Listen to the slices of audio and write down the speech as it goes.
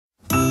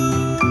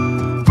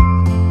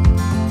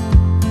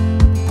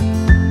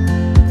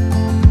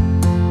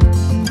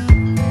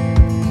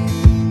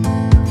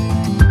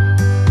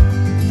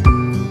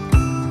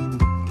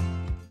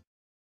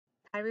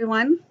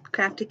everyone,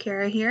 Crafty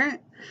Kara here,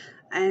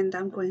 and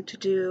I'm going to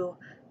do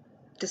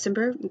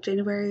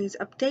January's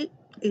update,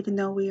 even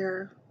though we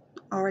are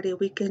already a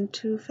week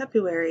into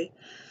February.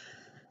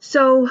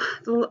 So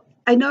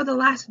I know the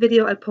last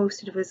video I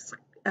posted was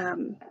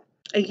a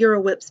Euro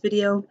Whips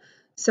video,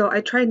 so I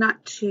try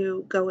not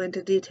to go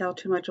into detail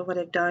too much of what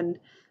I've done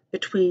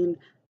between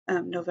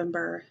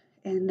November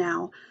and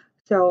now.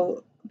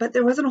 But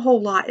there wasn't a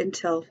whole lot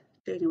until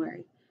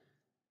January.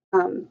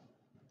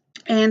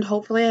 And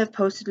hopefully I've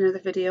posted another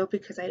video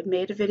because I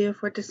made a video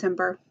for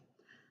December,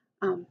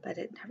 but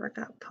it never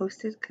got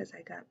posted because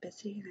I got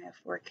busy and I have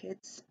 4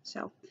 kids.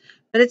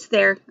 But it's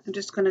there. I'm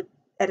just going to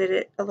edit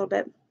it a little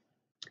bit.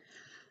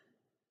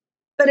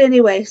 But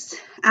anyways,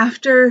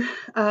 after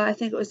I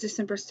think it was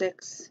December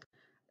 6th,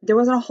 there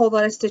wasn't a whole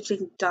lot of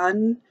stitching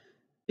done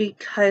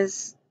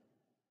because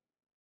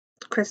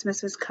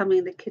Christmas was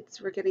coming. The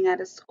kids were getting out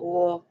of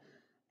school.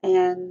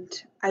 And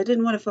I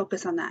didn't want to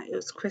focus on that. It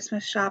was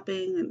Christmas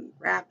shopping and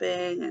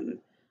wrapping and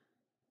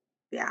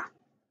yeah.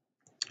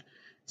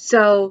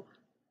 So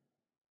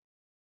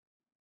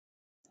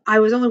I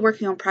was only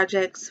working on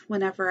projects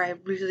whenever I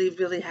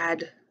really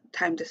had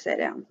time to sit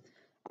down.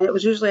 And it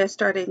was usually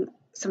starting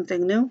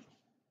something new.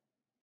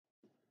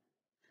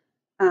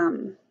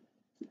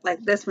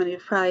 Like this one you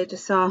probably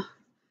just saw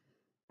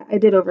I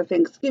did over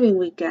Thanksgiving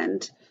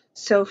weekend.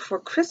 So for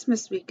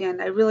Christmas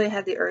weekend, I really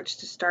had the urge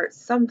to start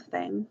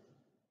something.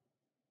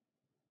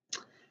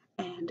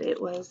 And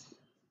it was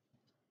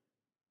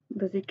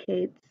Lizzie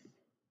Kate's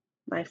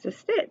Life's a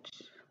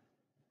Stitch.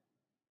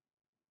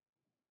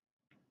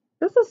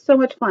 This is so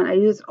much fun. I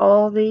used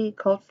all the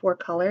called for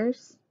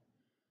colors.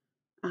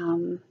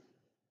 The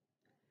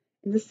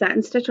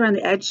satin stitch around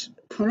the edge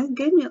kind of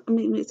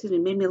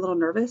made me a little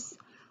nervous,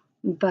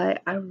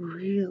 but I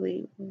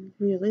really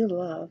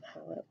love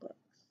how it looks.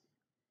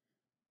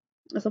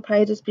 This will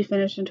probably just be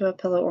finished into a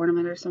pillow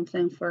ornament or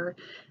something for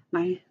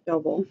my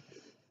double.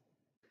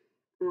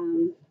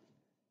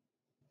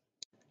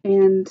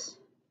 And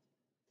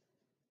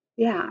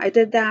yeah, I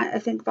did that I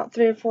think about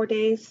 3 or 4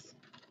 days.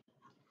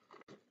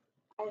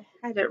 I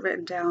had it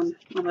written down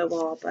on my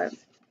wall, but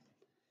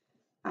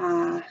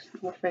I'm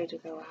afraid to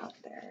go out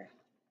there.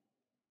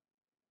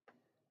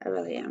 I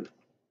really am.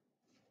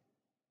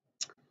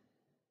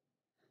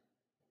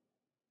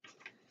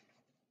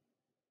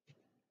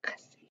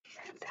 Because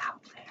it's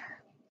out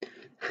there.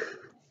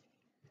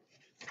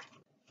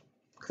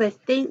 Because I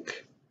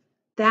think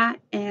that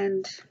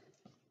and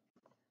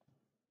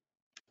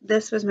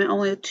this was my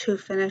only 2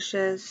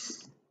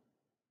 finishes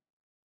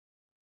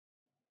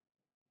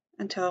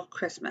until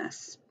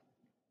Christmas.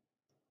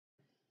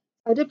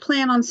 I did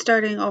plan on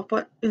starting off,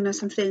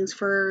 some things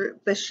for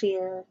this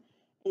year,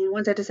 and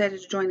once I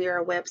decided to join the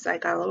Euro Whips, I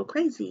got a little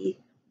crazy.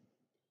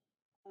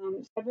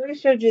 I've already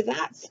showed you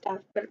that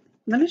stuff, but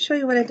let me show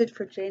you what I did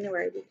for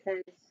January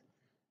because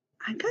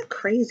I got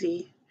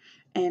crazy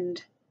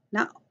and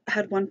not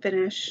had 1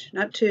 finish,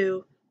 not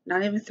 2,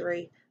 not even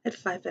 3. I had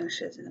 5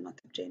 finishes in the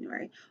month of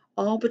January,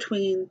 all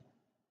between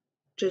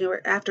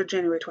after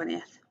January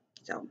 20th.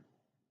 So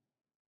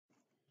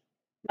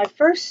my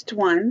first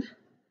one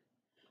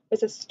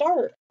was a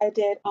start I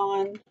did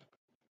on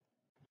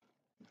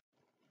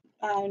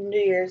New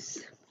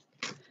Year's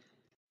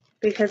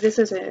because this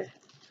is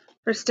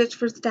for Stitch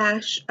for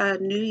Stash,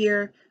 New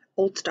Year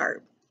Old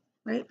Start,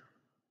 right?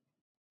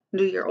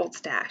 New Year Old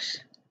Stash.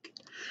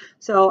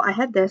 So I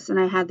had this and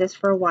I had this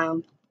for a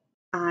while.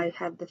 I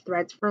had the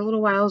threads for a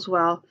little while as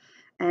well.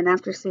 And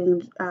after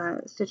seeing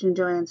Stitch and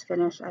Joanne's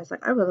finish, I was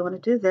like, I really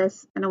want to do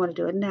this and I want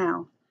to do it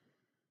now.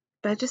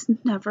 But I just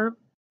never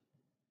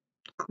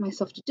got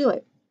myself to do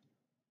it.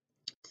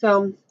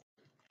 So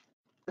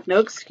no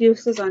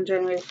excuses on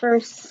January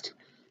 1st.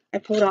 I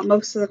pulled out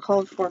most of the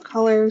called for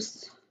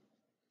colors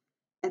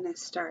and I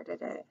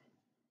started it.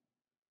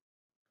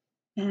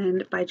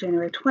 And by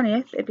January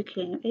 20th, it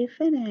became a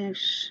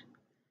finish.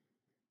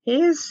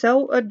 He is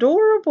so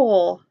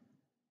adorable.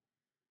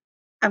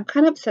 I'm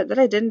kind of upset that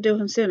I didn't do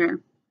him sooner.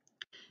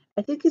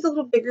 I think he's a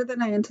little bigger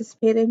than I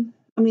anticipated.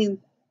 I mean,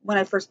 when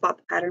I first bought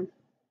the pattern.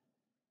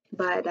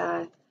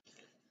 But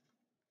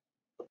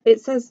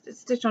it says it's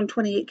stitched on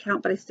 28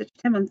 count, but I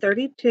stitched him on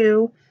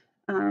 32.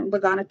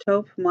 Lagana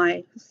taupe,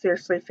 my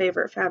seriously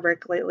favorite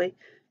fabric lately.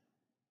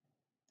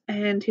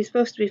 And he's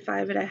supposed to be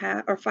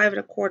 5.5 or 5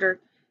 1/4,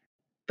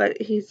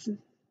 but he's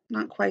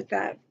not quite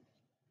that.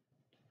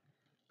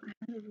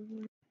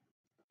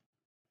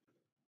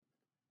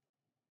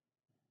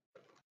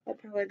 That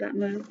probably got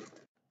moved.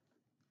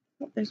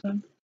 Oh, there's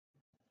one.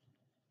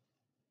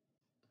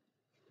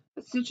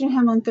 But stitching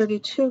him on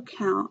 32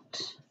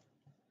 count,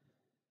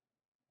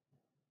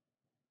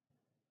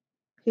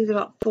 he's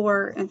about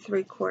 4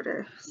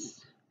 3/4.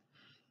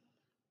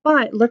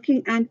 But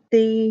looking at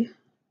the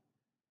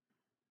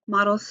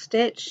model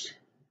stitch,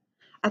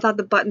 I thought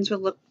the buttons would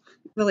look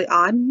really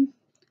odd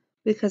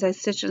because I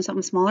stitched on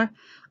something smaller.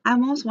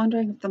 I'm almost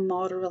wondering if the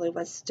model really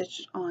was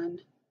stitched on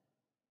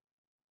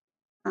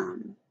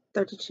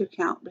 32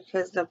 count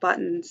because the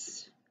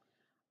buttons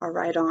are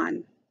right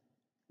on.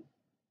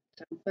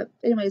 So, but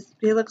anyways,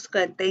 he looks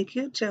good. Thank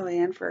you,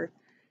 Joanne, for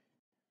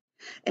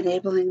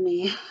enabling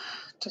me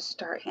to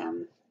start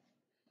him,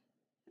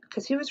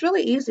 because he was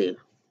really easy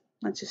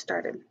once you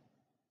started.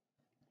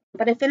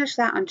 But I finished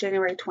that on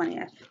January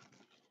 20th.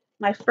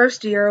 My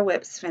first Euro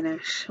whips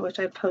finish, which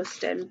I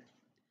posted.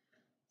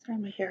 Sorry,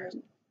 my hair is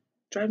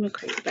driving me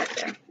crazy back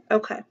there.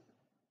 Okay.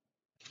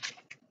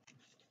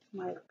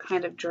 My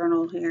kind of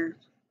journal here.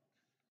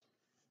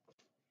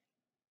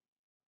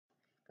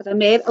 Because I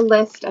made a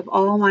list of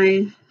all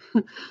my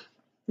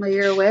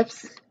Euro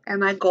whips and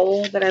my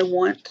goal that I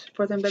want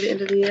for them by the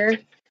end of the year.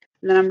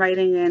 And then I'm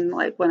writing in,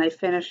 like, when I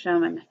finish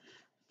them, and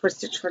for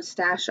Stitch for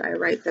Stash, I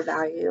write the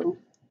value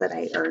that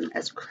I earn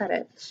as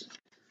credits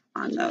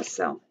on those.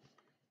 So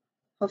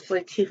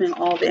hopefully keeping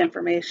all the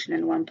information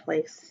in one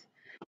place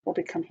will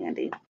become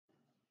handy.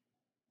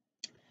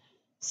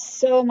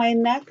 So my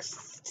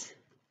next,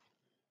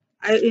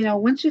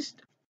 once you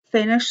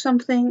finish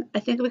something, I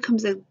think it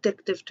becomes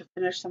addictive to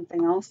finish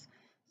something else.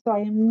 So I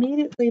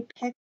immediately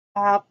picked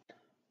up,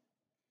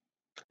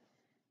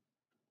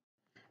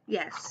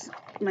 yes,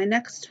 my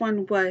next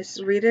one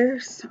was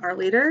Readers Are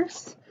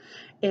Leaders.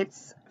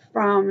 It's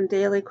from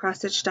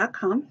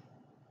dailycrossstitch.com.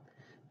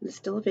 It's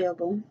still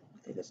available.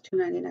 I think it's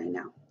 $2.99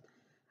 now.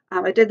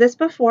 I did this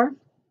before.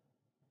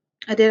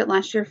 I did it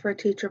last year for a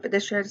teacher, but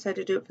this year I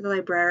decided to do it for the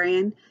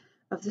librarian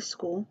of the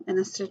school. And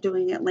instead of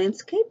doing it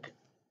landscape,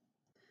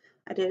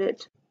 I did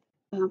it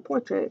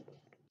portrait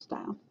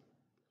style.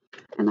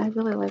 And I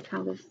really like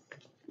how this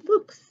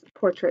looks,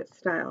 portrait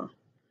style.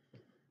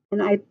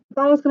 And I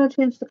thought I was going to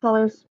change the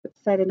colors, but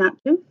decided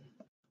not to.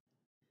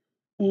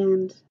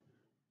 And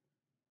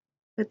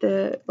put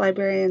the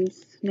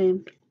librarian's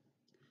name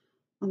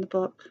on the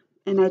book.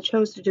 And I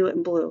chose to do it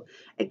in blue.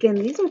 Again,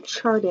 these are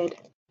charted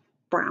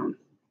brown.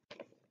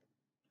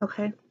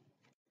 Okay.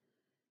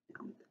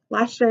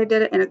 Last year I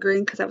did it in a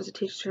green because I was a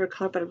teacher of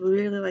color, but I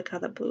really like how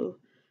the blue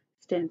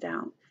stands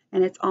out.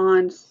 And it's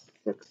on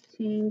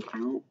 16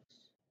 count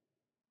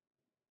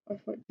or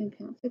 14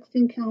 count.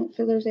 16 count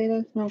filler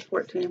Zeta? No,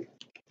 14.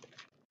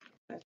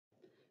 But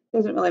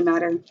doesn't really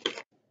matter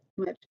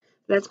much.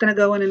 That's going to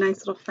go in a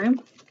nice little frame.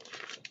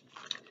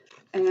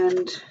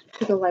 And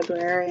to the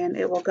librarian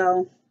it will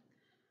go.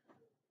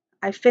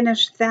 I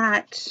finished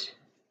that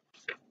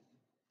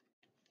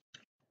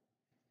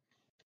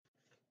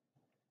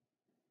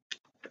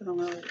on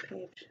the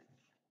page.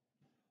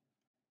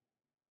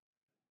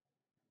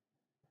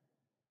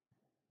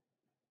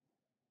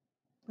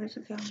 Where's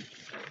it going?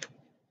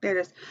 There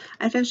it is.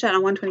 I finished that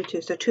on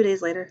 122, so 2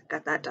 days later,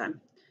 got that done.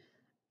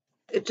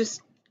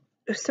 It's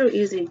so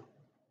easy.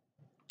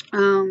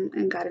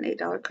 And got an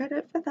 $8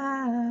 credit for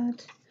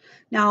that.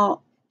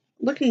 Now,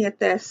 looking at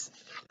this,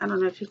 I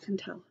don't know if you can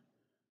tell.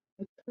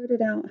 I put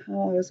it out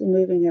how I was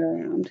moving it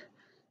around.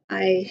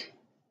 I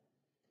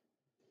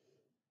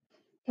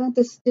count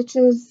the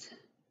stitches.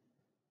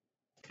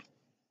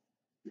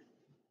 See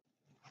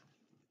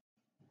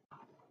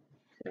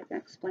if I can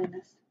explain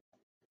this.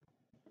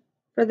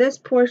 For this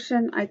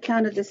portion, I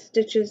counted the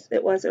stitches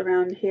that was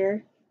around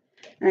here,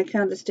 and I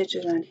counted the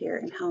stitches around here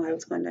and how I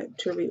was going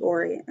to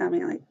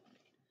reorient,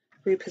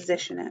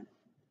 reposition it,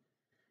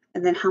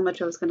 and then how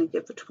much I was going to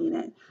get between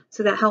it.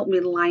 So that helped me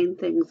line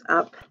things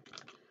up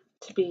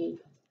to be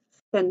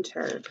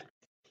centered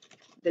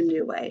the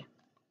new way.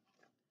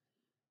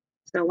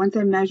 So once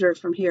I measured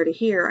from here to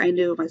here, I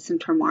knew my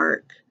center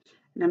mark,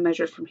 and I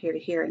measured from here to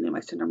here, I knew my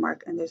center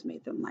mark, and this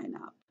made them line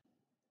up.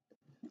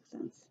 Makes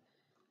sense.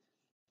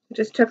 It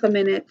just took a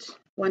minute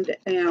one day,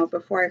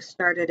 before I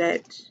started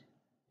it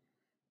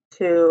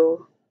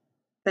to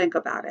think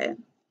about it.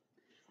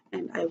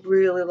 And I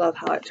really love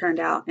how it turned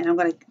out. And I'm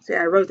going to say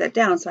I wrote that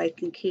down so I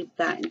can keep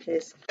that in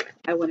case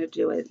I want to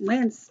do it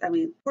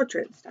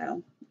portrait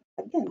style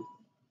again.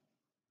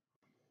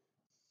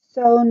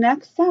 So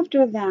next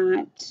after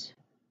that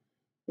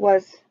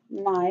was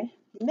my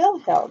Mill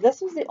Hill.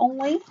 This was the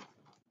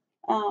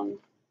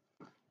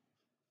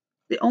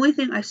only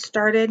thing I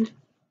started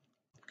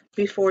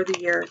before the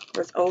year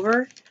was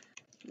over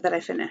that I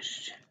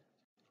finished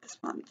this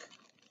month.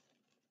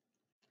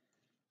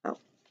 Oh,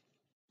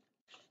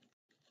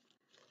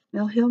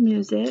 Mill Hill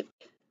music.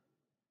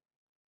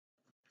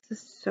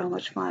 This is so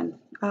much fun.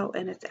 Oh,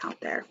 and it's out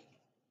there.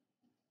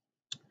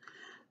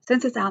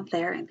 Since it's out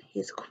there and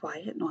he's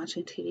quiet and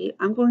watching TV,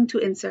 I'm going to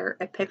insert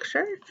a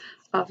picture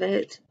of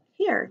it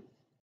here.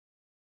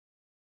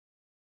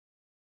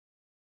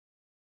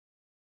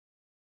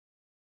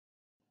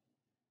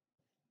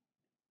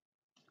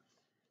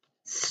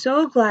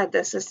 So glad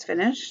this is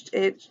finished.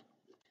 It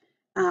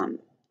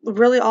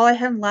really all I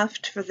had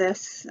left for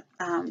this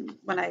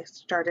when I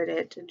started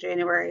it in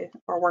January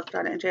or worked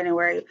on it in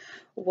January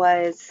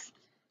was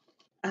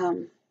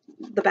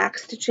the back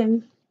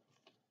stitching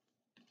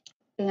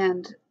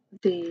and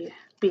the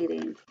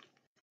beading.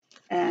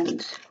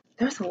 And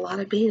there's a lot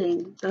of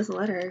beading. Those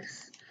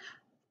letters,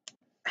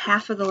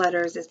 half of the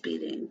letters is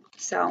beading.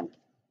 So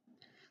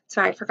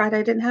sorry, I forgot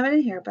I didn't have it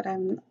in here, but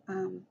I'm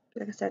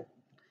like I said,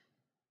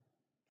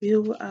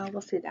 you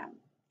will see that.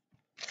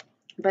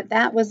 But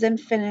that was then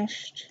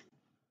finished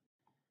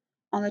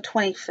on the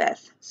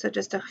 25th, so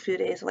just a few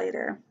days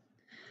later.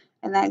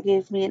 And that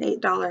gave me an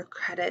 $8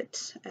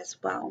 credit as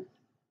well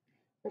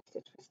for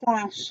Stitch for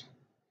Stash.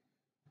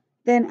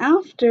 Then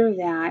after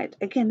that,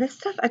 again, this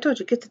stuff, I told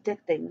you, gets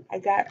addicting. I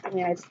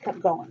just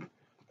kept going,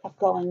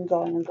 and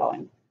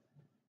going.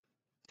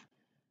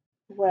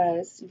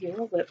 Was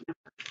Euro Whip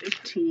number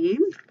 15.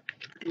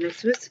 And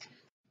this was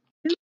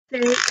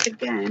Tuesday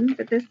again,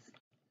 but this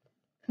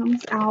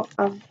comes out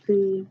of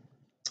the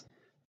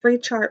free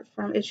chart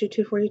from issue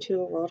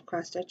 242 of World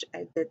Cross Stitch.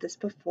 I did this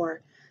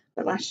before,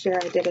 but last year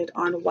I did it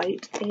on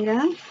white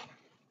Aida.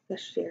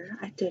 This year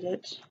I did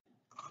it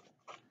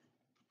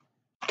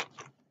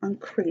on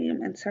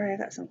cream. And sorry, I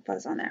got some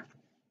fuzz on there.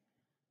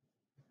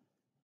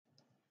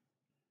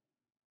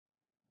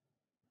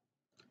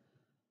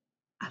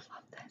 I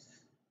love this.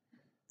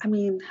 I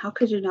mean, how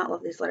could you not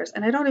love these letters?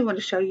 And I don't even want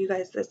to show you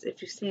guys this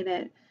if you've seen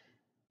it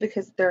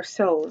because they're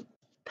so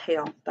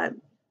pale, but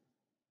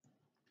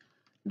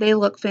they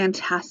look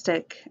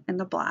fantastic in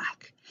the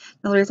black.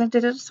 Now, the reason I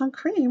did it on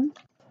cream,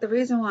 the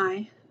reason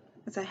why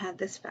is I had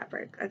this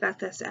fabric. I got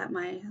this at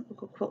my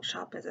local quilt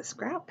shop as a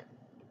scrap.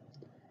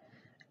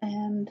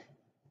 And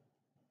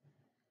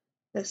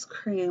this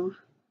cream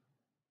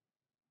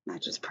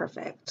matches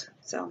perfect.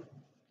 So,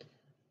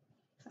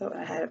 oh,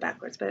 I had it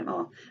backwards, but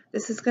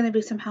this is going to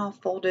be somehow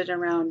folded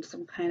around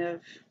some kind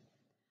of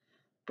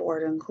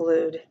board and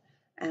glued,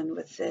 and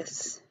with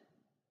this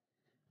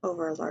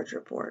over a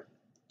larger board.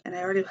 And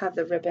I already have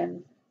the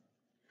ribbon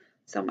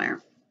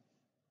somewhere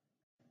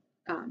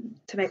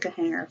to make a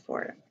hanger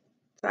for it.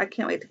 So I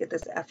can't wait to get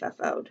this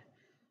FFO'd,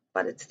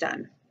 but it's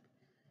done.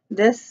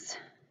 This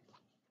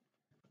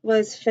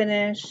was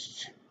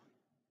finished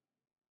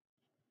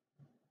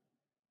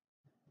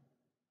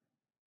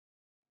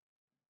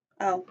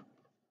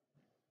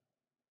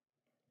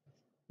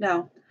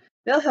no.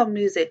 Mill Hill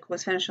Music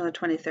was finished on the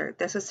 23rd.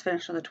 This is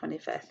finished on the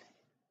 25th.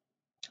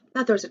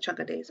 Thought there was a chunk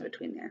of days in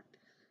between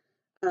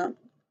there.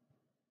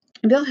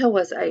 Mill Hill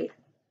was a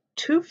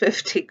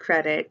 $2.50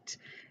 credit,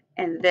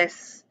 and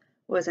this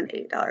was an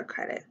 $8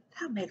 credit.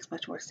 That makes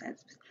much more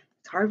sense.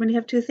 It's hard when you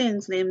have two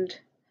things named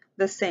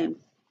the same.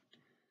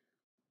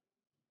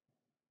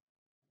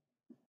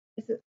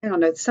 I don't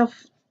know. So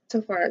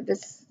far,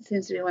 this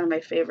seems to be one of my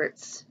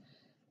favorites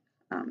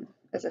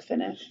as a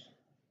finish.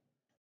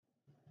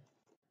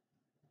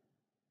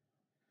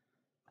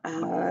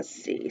 Let's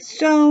see.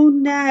 So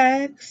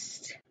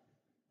next,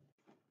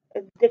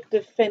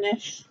 addictive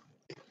finish.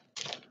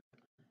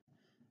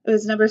 It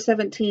was number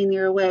 17,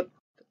 Your Whip,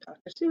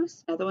 Dr.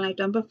 Seuss. Another one I've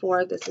done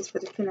before. This is for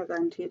the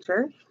kindergarten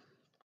teacher.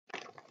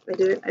 I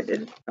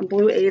did a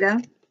blue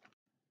Aida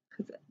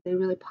because they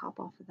really pop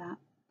off of that.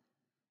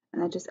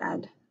 And I just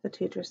add the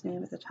teacher's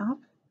name at the top.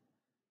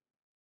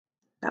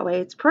 That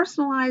way it's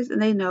personalized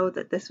and they know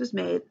that this was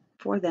made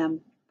for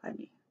them by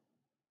me.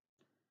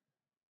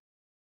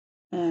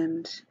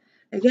 And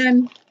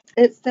again,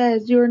 it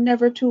says you're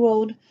never too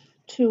old,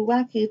 too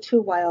wacky,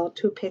 too wild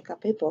to pick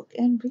up a book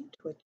and read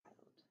to a child.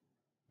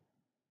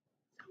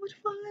 So much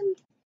fun.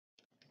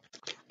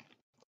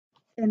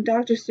 And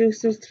Dr.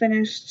 Seuss was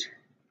finished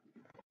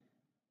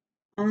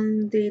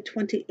on the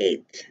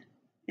 28th,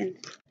 and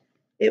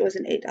it was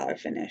an $8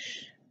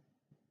 finish.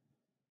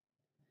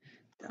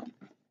 So,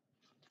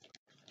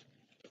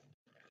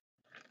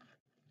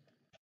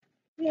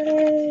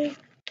 yay!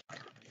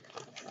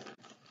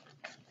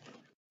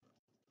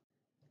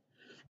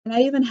 And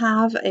I even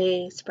have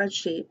a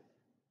spreadsheet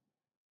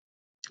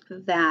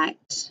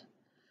that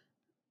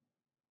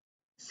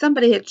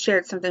somebody had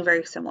shared something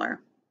very similar,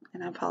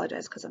 and I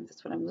apologize because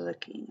that's what I'm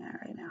looking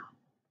at right now.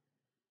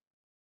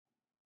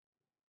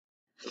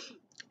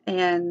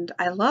 And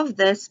I love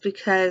this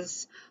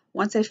because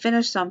once I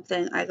finish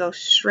something, I go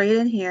straight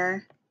in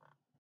here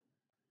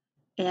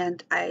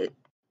and I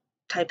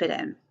type it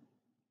in.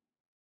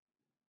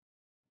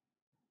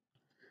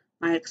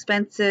 My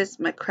expenses,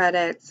 my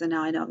credits, and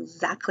now I know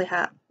exactly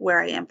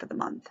where I am for the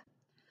month.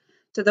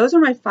 So those are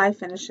my 5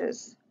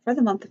 finishes for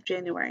the month of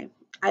January.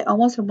 I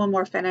almost have one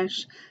more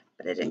finish,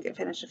 but I didn't get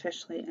finished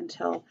officially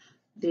until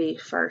the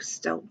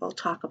 1st. So we'll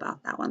talk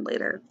about that one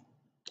later.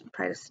 I'll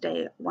try to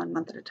stay 1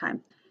 month at a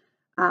time.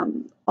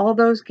 All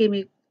those gave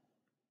me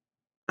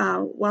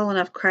well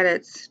enough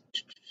credits,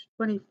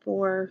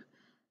 24,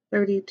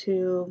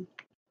 32,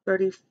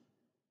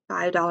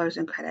 $35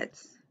 in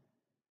credits.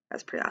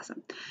 That's pretty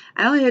awesome.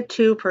 I only had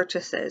 2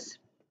 purchases.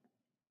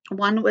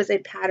 One was a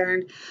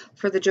pattern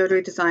for the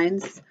Jodry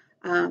Designs,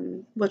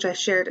 which I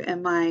shared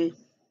in my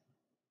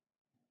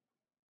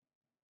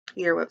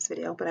Earwhips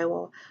video, but I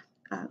will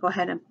go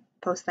ahead and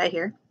post that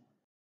here.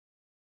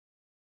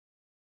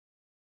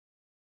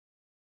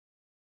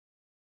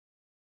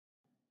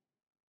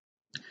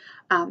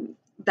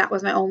 That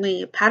was my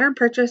only pattern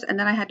purchase, and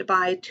then I had to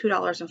buy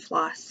 $2 in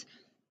floss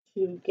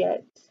to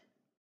get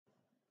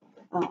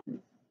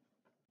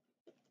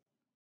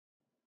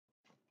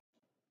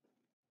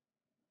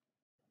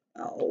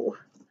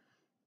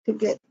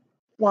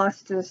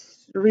floss to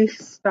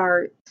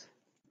restart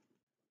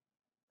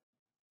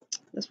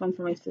this one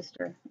for my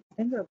sister. I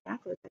think they're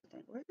backwards, I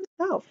think. Where did it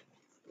go?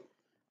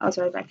 Oh, it's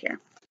right back here.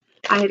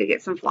 I had to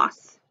get some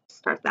floss to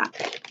start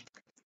that.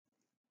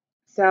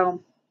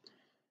 So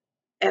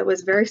it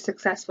was a very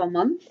successful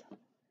month.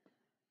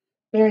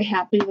 Very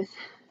happy with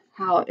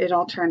how it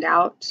all turned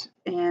out,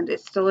 and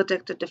it's still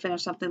addicted to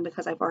finish something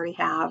because I've already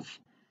have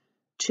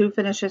 2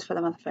 finishes for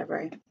the month of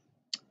February.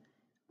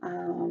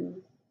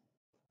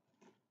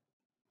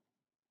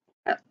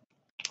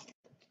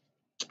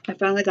 I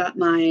finally got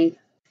my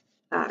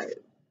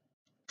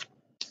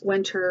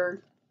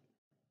winter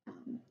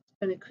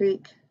Stony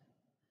Creek.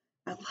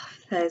 I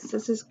love this.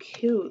 This is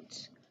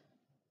cute.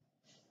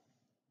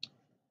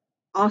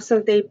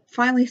 Also, they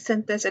finally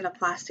sent this in a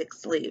plastic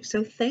sleeve.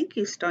 So thank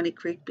you, Stony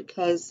Creek,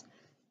 because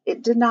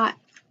it did not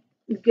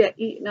get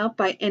eaten up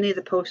by any of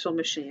the postal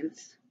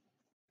machines.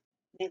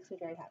 Makes me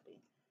very happy.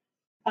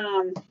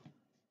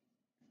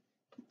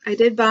 I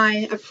did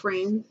buy a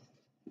frame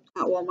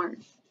at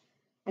Walmart.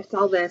 I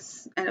saw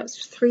this and it was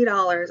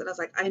 $3 and I was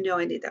like, I know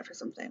I need that for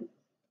something.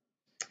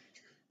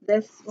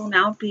 This will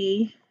now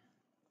be,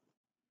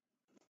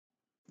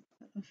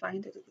 I can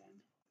find it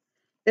again.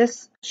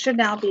 This should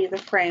now be the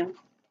frame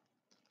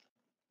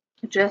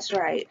just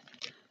right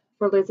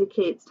for Lizzie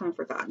Kate's Time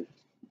for God.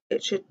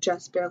 It should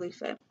just barely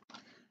fit.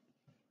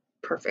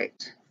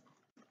 Perfect.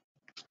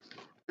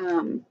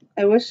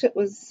 I wish it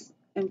was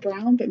in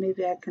brown, but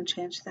maybe I can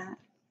change that.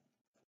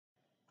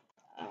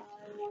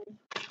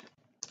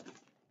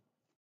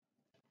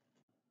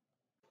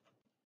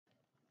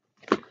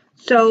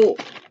 So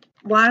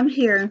while I'm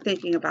here and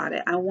thinking about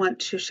it, I want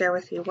to share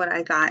with you what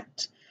I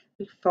got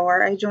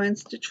before I joined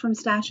Stitch from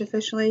Stash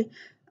officially.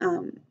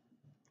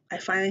 I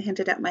finally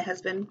hinted at my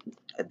husband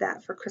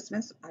that for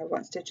Christmas I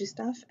want stitchy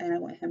stuff and I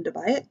want him to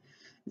buy it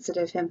instead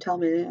of him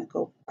telling me to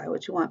go buy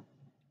what you want.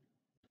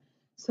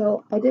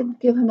 So I did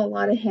give him a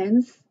lot of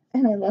hints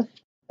and I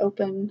left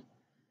open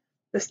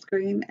the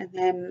screen and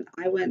then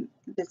I went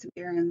did some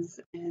errands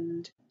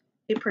and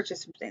he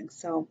purchased some things.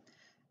 So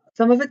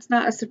some of it's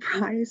not a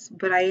surprise,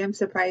 but I am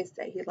surprised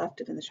that he left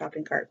it in the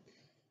shopping cart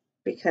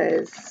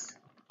because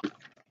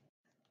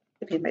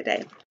it made my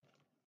day.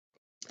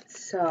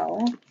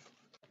 So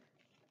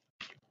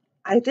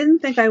I didn't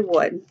think I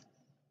would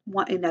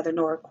want another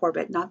Nora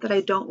Corbett. Not that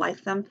I don't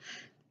like them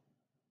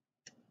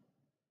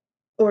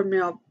or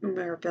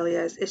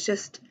Mirabilias. It's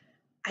just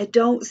I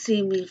don't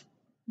see me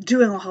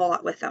doing a whole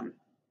lot with them.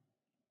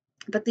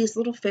 But these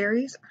little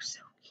fairies are so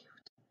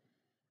cute.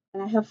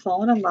 And I have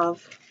fallen in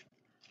love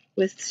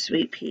with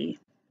Sweet Pea.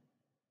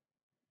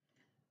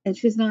 And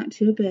she's not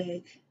too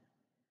big.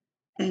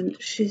 And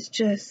she's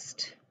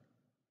just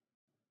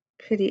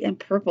pretty and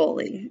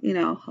purpley. You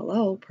know,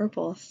 hello,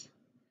 purples.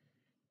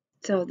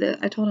 So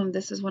I told him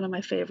this is one of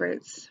my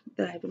favorites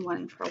that I've been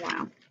wanting for a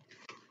while.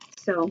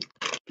 So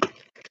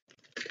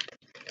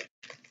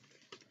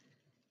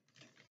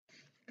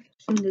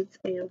she needs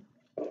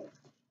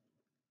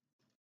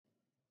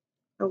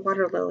a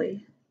water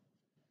lily.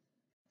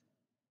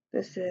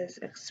 This is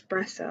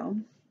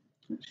espresso.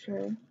 Not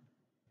sure.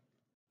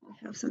 I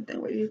have something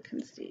where you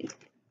can see.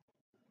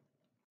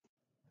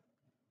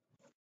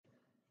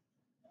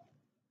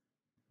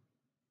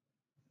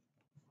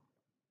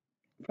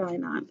 Probably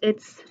not.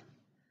 It's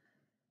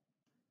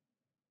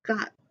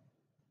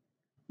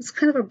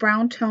kind of a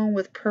brown tone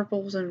with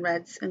purples and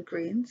reds and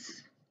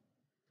greens,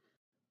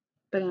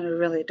 but in a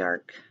really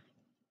dark.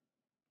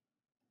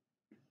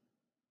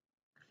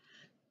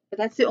 But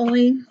that's the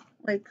only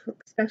like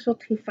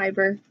specialty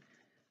fiber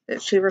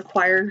that she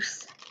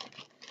requires.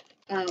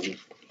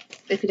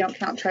 If you don't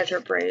count treasure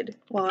braid.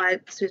 Well,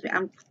 I'm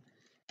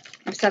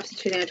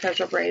substituting a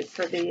treasure braid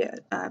for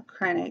the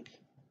Kranich.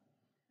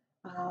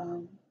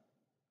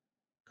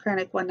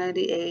 Kranich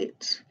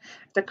 198.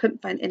 I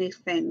couldn't find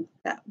anything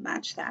that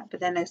matched that, but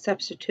then I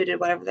substituted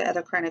whatever the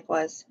other Kranich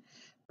was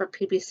for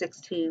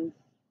PB16.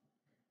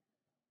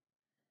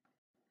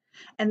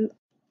 And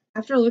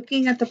after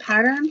looking at the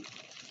pattern,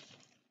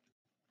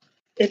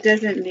 it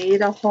doesn't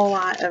need a whole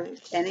lot of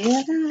any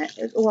of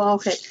that. Well,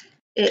 okay,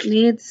 it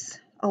needs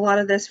a lot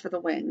of this for the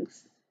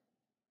wings,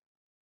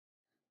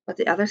 but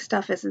the other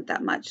stuff isn't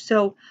that much.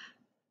 So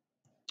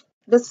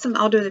this is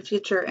something I'll do in the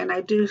future, and I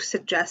do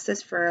suggest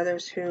this for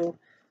others who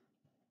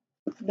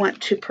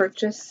want to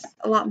purchase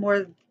a lot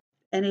more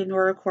any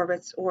Nora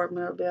Corbett's or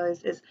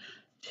Mirabilis, is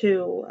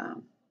to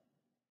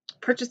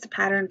purchase the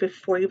pattern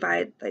before you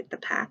buy like the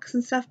packs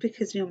and stuff,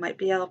 because you might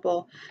be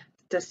able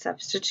to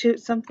substitute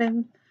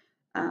something.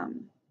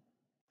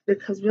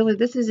 Because really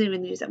this isn't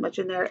even used that much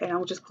in there, and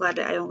I'm just glad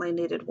that I only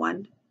needed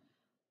one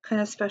kind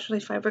of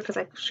specialty fiber because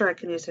I'm sure I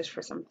can use this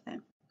for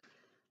something.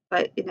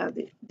 But you know,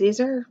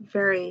 these are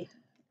very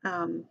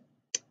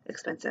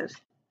expensive.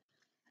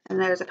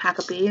 And there's a pack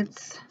of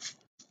beads,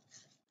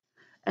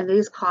 and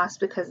these cost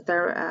because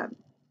they're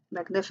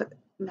Magnifica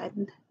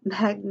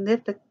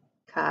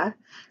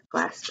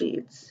glass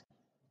beads.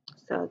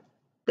 So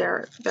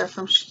they're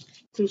from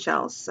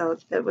seashells, so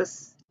it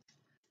was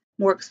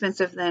more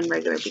expensive than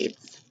regular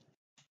beads.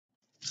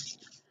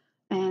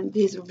 And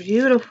these are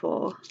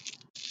beautiful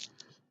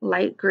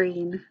light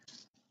green.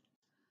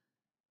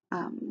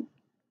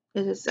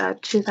 It is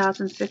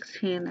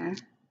 2016 there.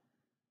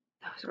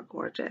 Those are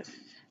gorgeous.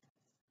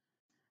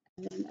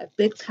 And then a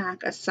big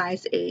pack of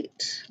size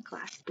 8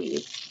 glass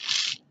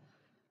beads.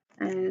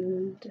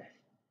 And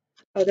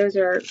oh, those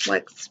are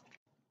like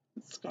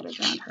scattered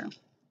around her.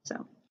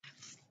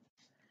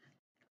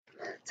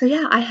 So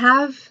yeah, I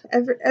have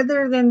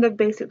other than the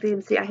basic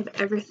DMC, I have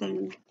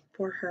everything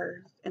for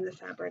her in the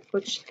fabric,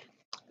 which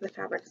the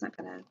fabric is not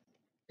gonna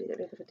be that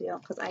big of a deal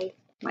because I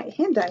might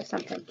hand dye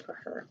something for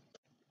her.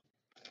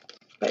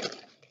 But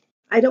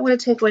I don't want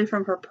to take away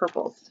from her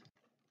purples.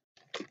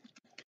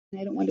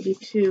 I don't want to be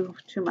too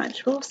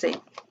much. We'll see.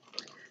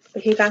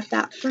 But he got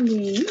that for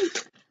me.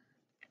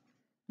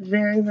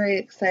 Very, very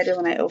excited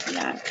when I opened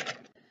that.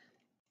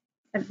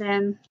 And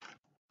then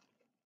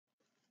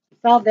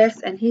saw this,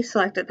 and he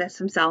selected this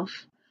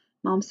himself.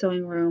 Mom's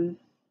Sewing Room.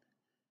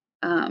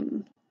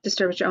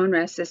 Disturb at Your Own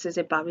Risk. This is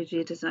a Bobby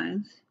G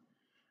Designs.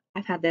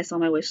 I've had this on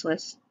my wish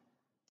list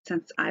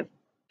since I've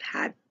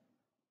had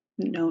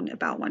known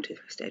about 1, 2,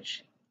 3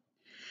 Stitch.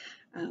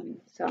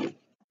 So we'll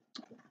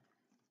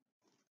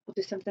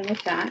do something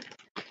with that.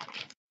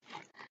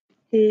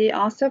 He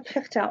also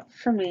picked out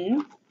for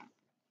me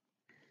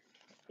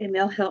a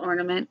Mill Hill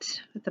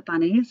ornament with the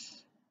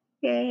bunnies.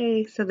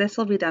 Yay! So this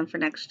will be done for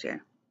next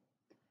year.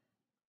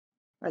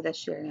 Or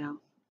this year now.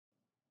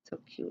 So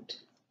cute.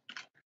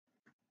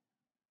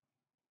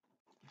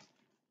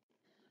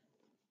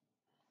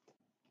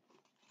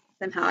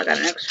 Somehow I got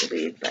an extra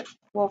bead, but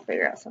we'll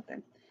figure out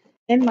something.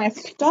 In my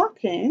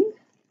stocking,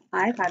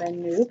 I got a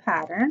new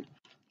pattern.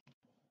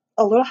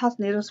 A Little House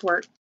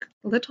Needleworks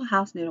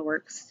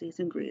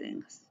Season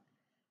Greetings.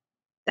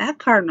 That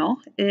cardinal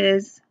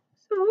is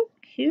so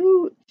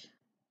cute.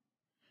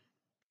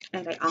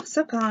 And I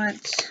also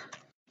got,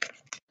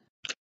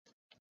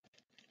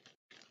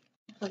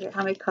 look at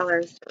how many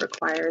colors it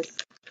requires.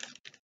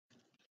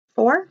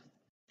 4.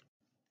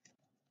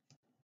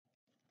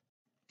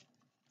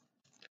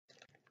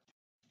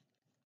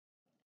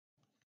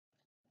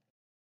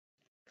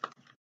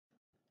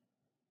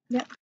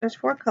 Yep, there's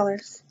 4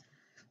 colors.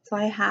 So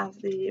I have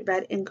the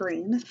red and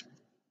green.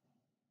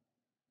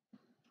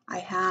 I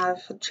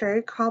have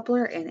Cherry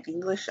Cobbler and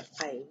English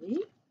Ivy.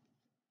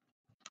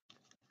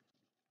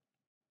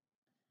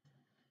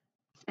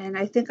 And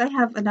I think I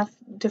have enough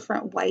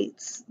different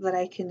whites that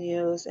I can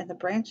use, and the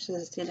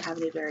branches didn't have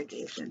any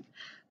variegation.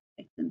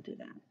 I can do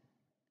that.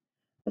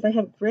 But I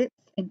have grits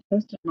and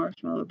toasted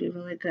marshmallow would be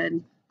really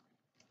good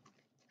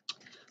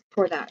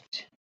for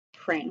that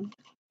frame.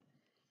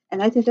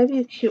 And I think that'd be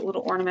a cute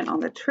little ornament on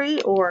the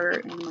tree or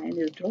in my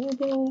new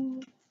doorbell.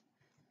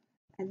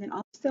 And then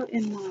also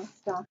in my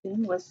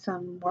stocking was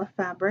some more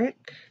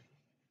fabric.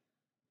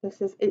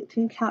 This is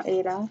 18 count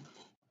Ada.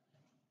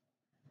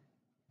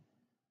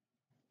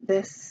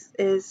 This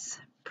is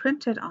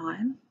printed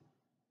on,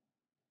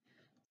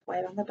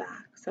 white on the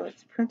back, so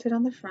it's printed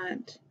on the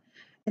front,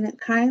 and it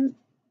kind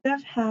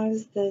of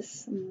has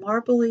this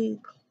marbly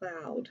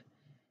cloud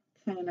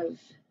kind of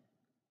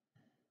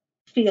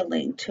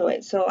feeling to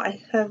it. So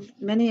I have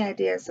many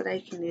ideas that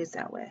I can use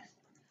that with.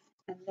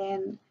 And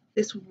then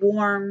this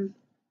warm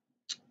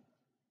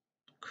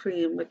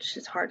cream, which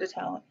is hard to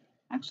tell.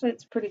 Actually,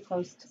 it's pretty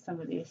close to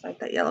some of these, like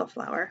that yellow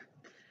flower.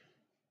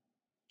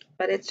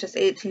 But it's just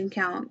 18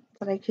 count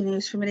that I can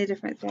use for many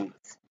different things.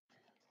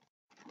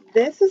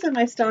 This is in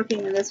my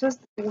stocking, and this was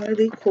one of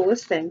the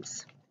coolest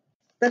things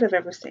that I've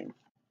ever seen.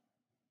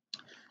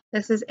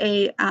 This is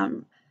a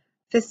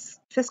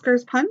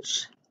Fisker's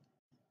Punch,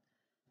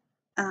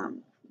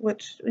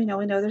 which, we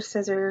know they're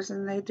scissors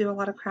and they do a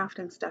lot of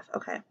crafting stuff.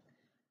 Okay.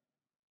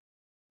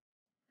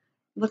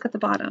 Look at the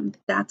bottom.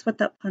 That's what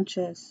that punch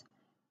is.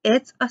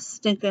 It's a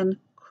stinking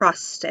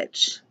cross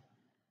stitch.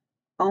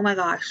 Oh my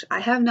gosh. I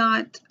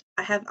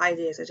have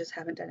ideas. I just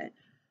haven't done it.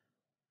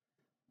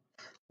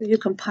 You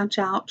can punch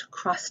out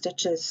cross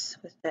stitches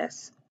with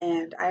this.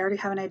 And I already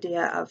have an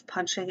idea of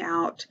punching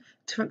out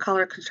different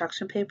color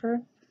construction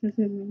paper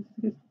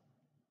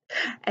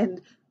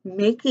and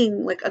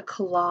making like a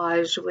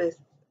collage with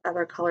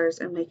other colors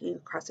and making a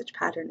cross stitch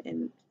pattern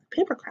in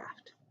paper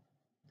craft.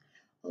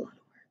 A lot of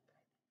work.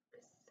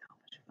 It's so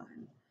much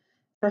fun.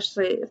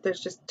 Especially if there's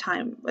just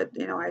time, but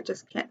I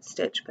just can't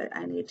stitch, but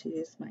I need to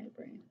use my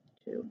brain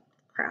to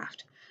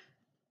craft.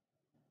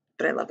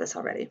 But I love this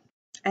already.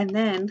 And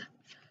then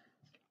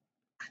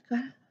I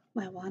got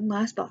my one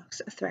last box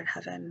of Thread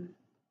Heaven.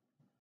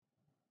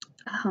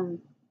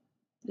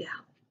 Yeah.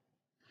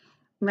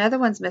 My other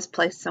one's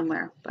misplaced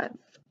somewhere, but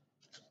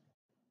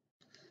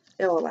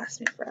it will last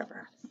me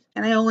forever.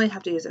 And I only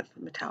have to use it for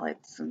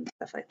metallics and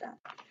stuff like that.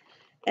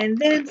 And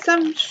then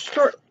some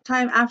short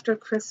time after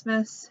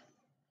Christmas,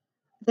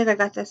 I think I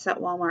got this at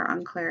Walmart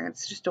on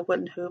clearance, just a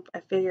wooden hoop. I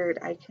figured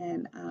I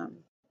can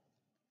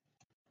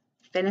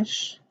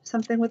finish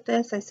something with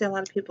this. I see a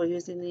lot of people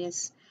using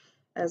these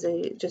as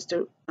just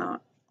a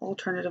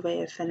alternative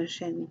way of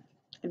finishing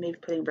and maybe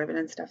putting ribbon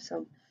and stuff.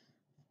 So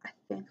I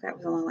think that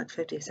was only like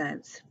 50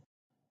 cents.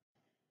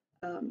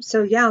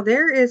 So yeah,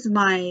 there is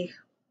my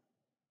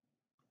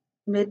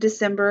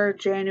mid-December,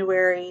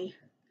 January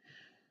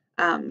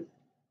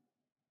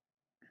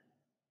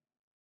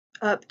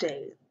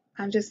update.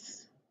 I'm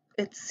just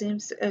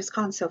it's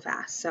gone so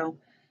fast. So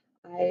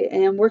I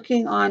am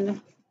working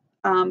on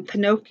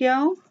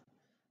Pinocchio.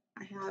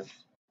 I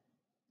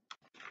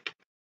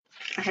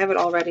have it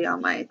already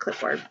on my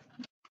clipboard,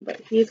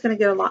 but he's going to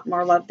get a lot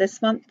more love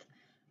this month,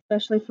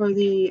 especially for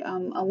the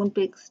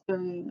Olympics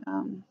during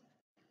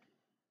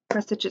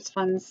Cross Stitch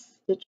Fun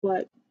Stitch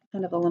What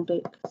kind of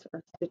Olympics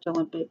or Stitch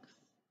Olympics.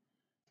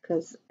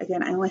 Because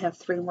again, I only have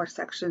 3 more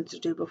sections to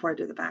do before I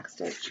do the back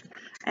stitch,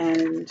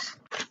 and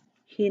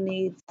he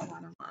needs a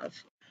lot of love.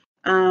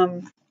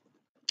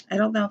 I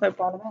don't know if I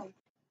brought him in.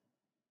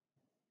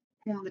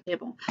 Here on the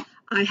table.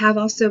 I have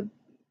also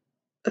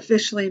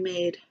officially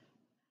made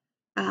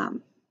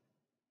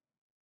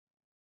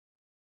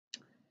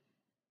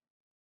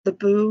the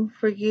Boo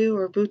for You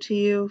or Boo to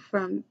You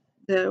from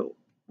the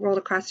World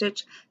of Cross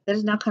Stitch. That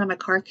is now kind of my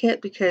car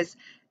kit because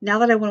now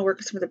that I want to work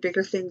with some of the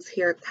bigger things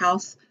here at the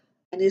house,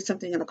 I need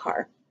something in the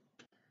car.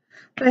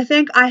 But I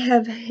think I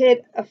have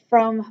hid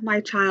from my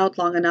child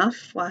long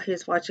enough while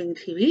he's watching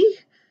TV.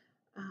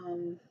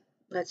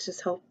 Let's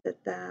just hope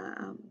that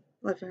the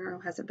living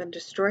room hasn't been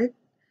destroyed.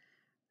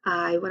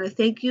 I want to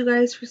thank you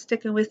guys for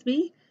sticking with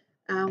me,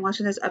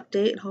 watching this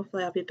update, and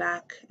hopefully I'll be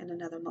back in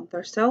another month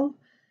or so.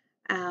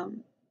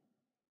 I'm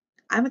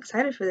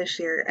excited for this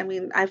year. I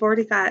mean, I've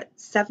already got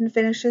 7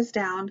 finishes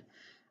down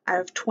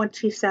out of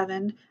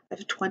 27. I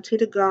have 20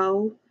 to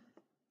go.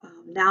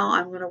 Now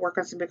I'm going to work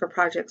on some bigger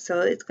projects,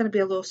 so it's going to be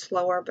a little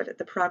slower, but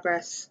the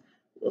progress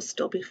will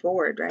still be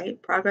forward,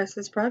 right? Progress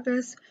is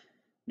progress,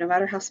 no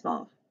matter how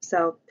small.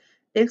 So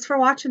thanks for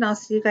watching. I'll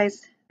see you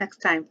guys next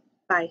time.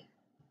 Bye.